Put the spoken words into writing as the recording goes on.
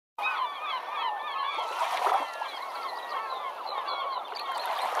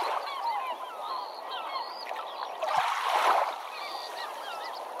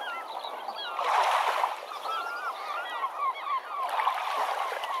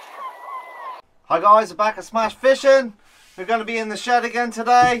Hi guys, we're back at Smash Fishing. We're going to be in the shed again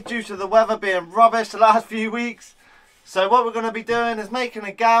today due to the weather being rubbish the last few weeks. So what we're going to be doing is making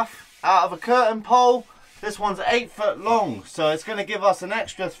a gaff out of a curtain pole. This one's 8 foot long, so it's going to give us an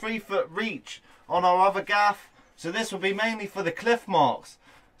extra 3 foot reach on our other gaff. So this will be mainly for the cliff marks.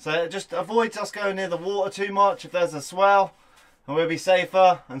 So it just avoids us going near the water too much if there's a swell, and we'll be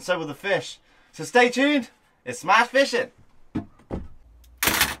safer, and so will the fish. So stay tuned, it's Smash Fishing.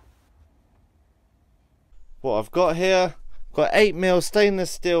 What I've got here, got 8mm stainless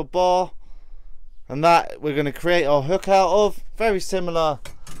steel bar, and that we're going to create our hook out of. Very similar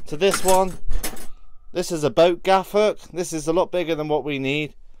to this one. This is a boat gaff hook. This is a lot bigger than what we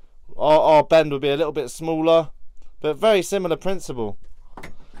need. Our bend will be a little bit smaller, but very similar principle.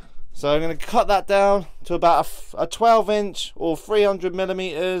 So I'm going to cut that down to about a 12-inch or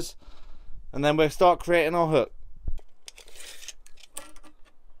 300mm, and then we'll start creating our hook.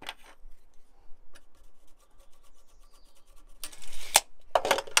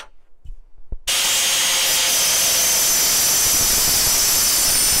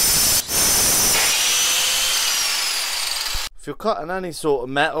 If you're cutting any sort of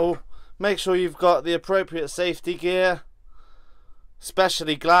metal, make sure you've got the appropriate safety gear,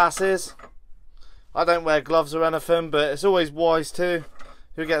 especially glasses. I don't wear gloves or anything, but it's always wise to.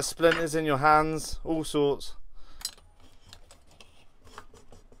 You'll get splinters in your hands, all sorts.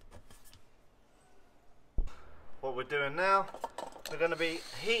 What we're doing now, we're going to be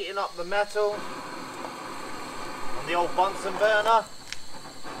heating up the metal on the old Bunsen burner.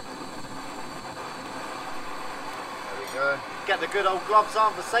 Go. Get the good old gloves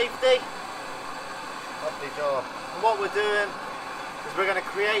on for safety. Lovely job. And what we're doing is we're going to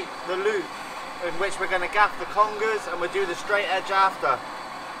create the loop in which we're going to gaff the congers, and we'll do the straight edge after.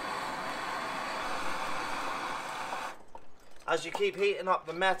 As you keep heating up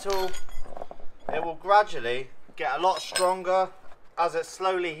the metal, it will gradually get a lot stronger as it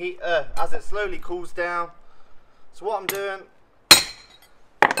slowly cools down. So what I'm doing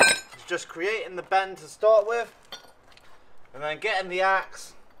is just creating the bend to start with, and then getting the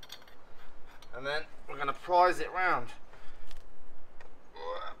axe, and then we're going to prise it round.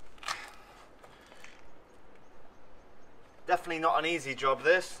 Definitely not an easy job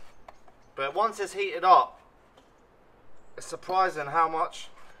this, but once it's heated up, it's surprising how much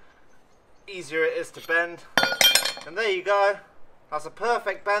easier it is to bend. And there you go, that's a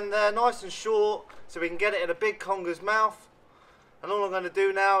perfect bend there, nice and short, so we can get it in a big conger's mouth. And all I'm going to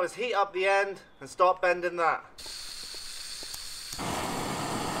do now is heat up the end and start bending that.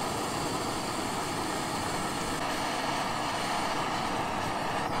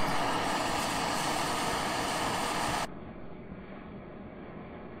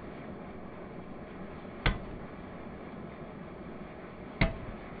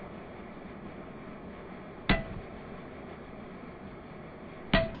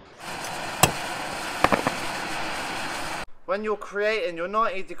 When you're creating your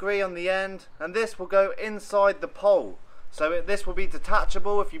 90 degree on the end, and this will go inside the pole, so this will be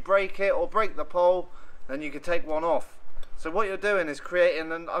detachable. If you break it or break the pole, then you can take one off. So what you're doing is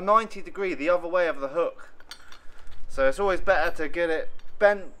creating a 90 degree the other way of the hook. So it's always better to get it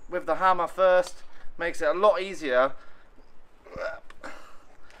bent with the hammer first, makes it a lot easier. A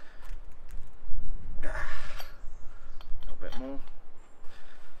little bit more.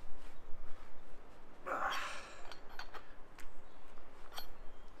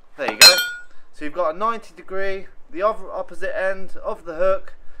 There you go. So you've got a 90 degree, the other opposite end of the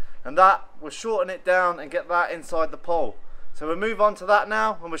hook, and that will shorten it down and get that inside the pole. So we'll move on to that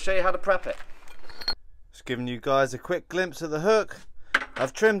now, and we'll show you how to prep it. Just giving you guys a quick glimpse of the hook.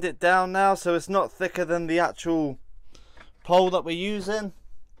 I've trimmed it down now so it's not thicker than the actual pole that we're using.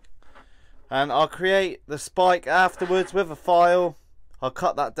 And I'll create the spike afterwards with a file. I'll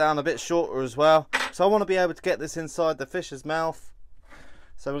cut that down a bit shorter as well. So I want to be able to get this inside the fish's mouth.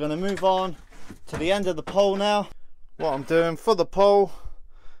 So we're going to move on to the end of the pole now. What I'm doing for the pole,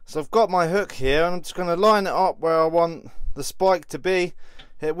 so I've got my hook here, and I'm just going to line it up where I want the spike to be.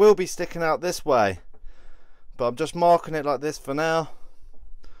 It will be sticking out this way, but I'm just marking it like this for now,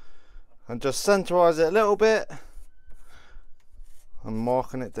 and just centerize it a little bit and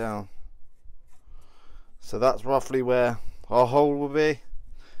marking it down. So that's roughly where our hole will be.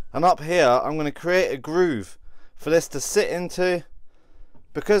 And up here I'm going to create a groove for this to sit into.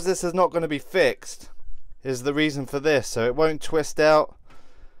 Because this is not going to be fixed is the reason for this, so it won't twist out.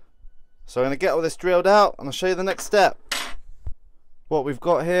 So I'm going to get all this drilled out, and I'll show you the next step. What we've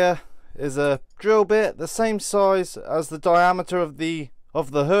got here is a drill bit the same size as the diameter of the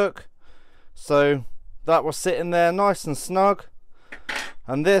hook, so that will sit in there nice and snug.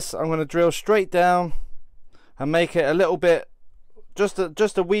 And this I'm going to drill straight down and make it a little bit, just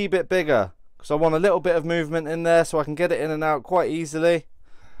a wee bit bigger, because I want a little bit of movement in there so I can get it in and out quite easily.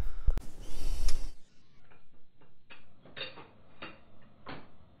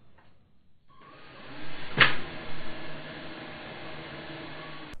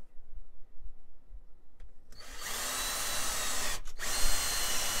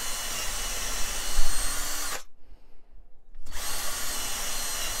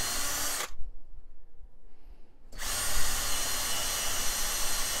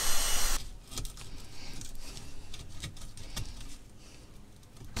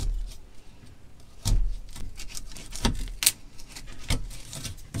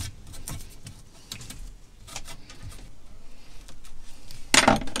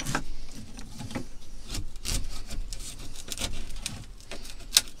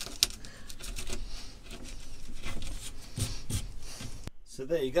 So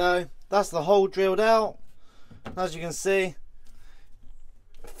there you go, that's the hole drilled out. As you can see,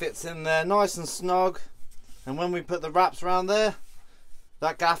 it fits in there nice and snug, and when we put the wraps around there,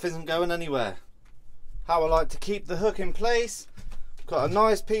 that gaff isn't going anywhere. How I like to keep the hook in place, got a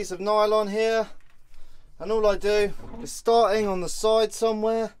nice piece of nylon here, and all I do is, starting on the side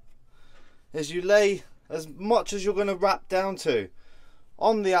somewhere, is you lay as much as you're going to wrap down to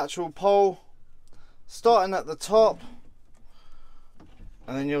on the actual pole, starting at the top,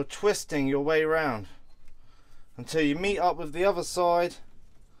 and then you're twisting your way around until you meet up with the other side.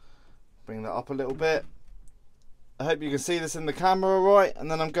 Bring that up a little bit. I hope you can see this in the camera all right.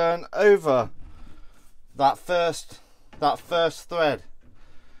 And then I'm going over that first thread,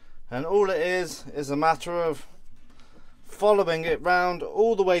 and all it is a matter of following it round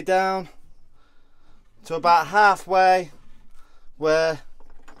all the way down to about halfway where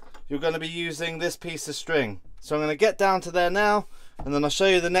you're going to be using this piece of string. So I'm going to get down to there now, and then I'll show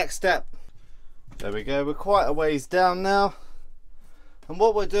you the next step. There we go, we're quite a ways down now. And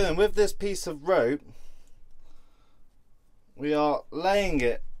what we're doing with this piece of rope, we are laying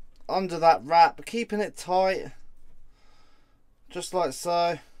it under that wrap, keeping it tight, just like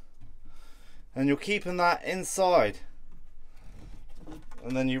so. And you're keeping that inside.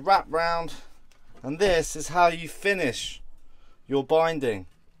 And then you wrap round, and this is how you finish your binding.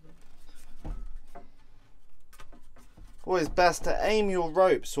 Always best to aim your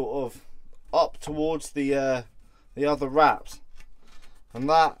rope sort of up towards the other wraps, and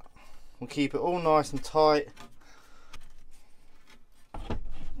that will keep it all nice and tight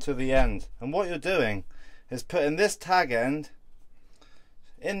to the end. And what you're doing is putting this tag end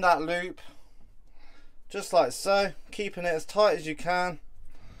in that loop, just like so, keeping it as tight as you can.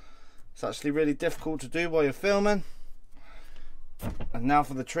 It's actually really difficult to do while you're filming. And now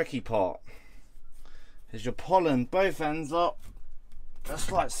for the tricky part, is you're pulling both ends up,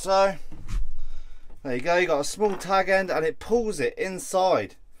 just like so. There you go, you got a small tag end and it pulls it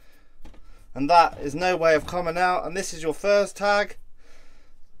inside, and that is no way of coming out. And this is your first tag.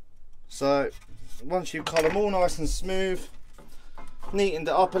 So once you cut them all nice and smooth, neatened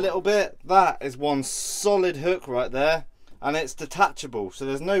it up a little bit, that is one solid hook right there, and it's detachable, so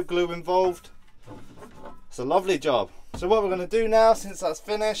there's no glue involved. It's a lovely job. So what we're going to do now, since that's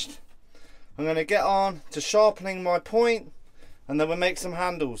finished, I'm going to get on to sharpening my point, and then we'll make some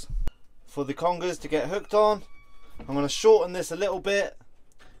handles for the congers to get hooked on. I'm going to shorten this a little bit,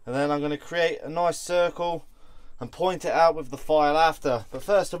 and then I'm going to create a nice circle and point it out with the file after. But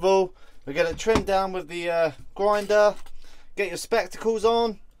first of all, we're going to trim down with the grinder. Get your spectacles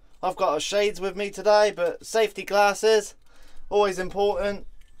on. I've got shades with me today, but safety glasses, always important.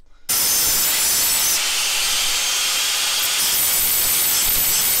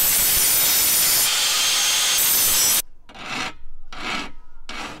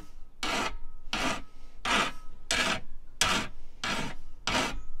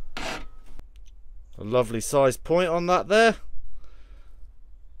 A lovely sized point on that there.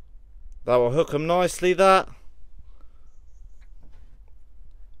 That will hook them nicely, that.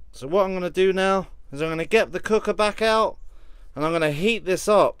 So what I'm going to do now is I'm going to get the cooker back out, and I'm going to heat this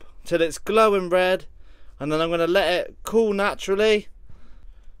up till it's glowing red, and then I'm going to let it cool naturally.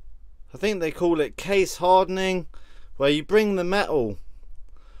 I think they call it case hardening, where you bring the metal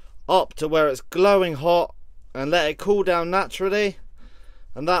up to where it's glowing hot and let it cool down naturally,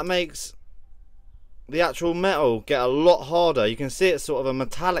 and that makes the actual metal get a lot harder. You can see it's sort of a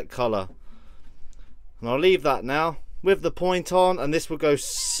metallic colour. And I'll leave that now with the point on, and this will go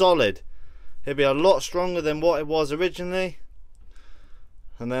solid. It'll be a lot stronger than what it was originally,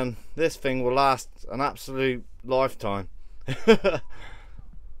 and then this thing will last an absolute lifetime.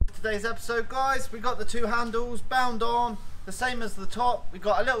 Today's episode, guys, we got the two handles bound on, the same as the top. We've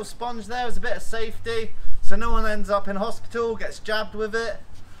got a little sponge there as a bit of safety, so no one ends up in hospital, gets jabbed with it.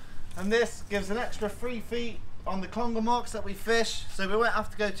 And this gives an extra 3 feet on the conger marks that we fish, so we won't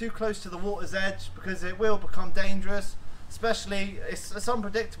have to go too close to the water's edge, because it will become dangerous. Especially, it's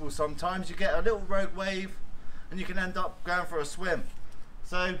unpredictable sometimes. You get a little rogue wave and you can end up going for a swim.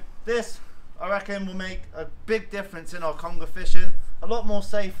 So this, I reckon, will make a big difference in our conger fishing. A lot more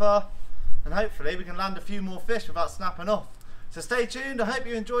safer, and hopefully we can land a few more fish without snapping off. So stay tuned. I hope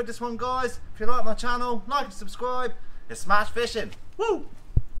you enjoyed this one, guys. If you like my channel, like and subscribe. It's Smash Fishing. Woo!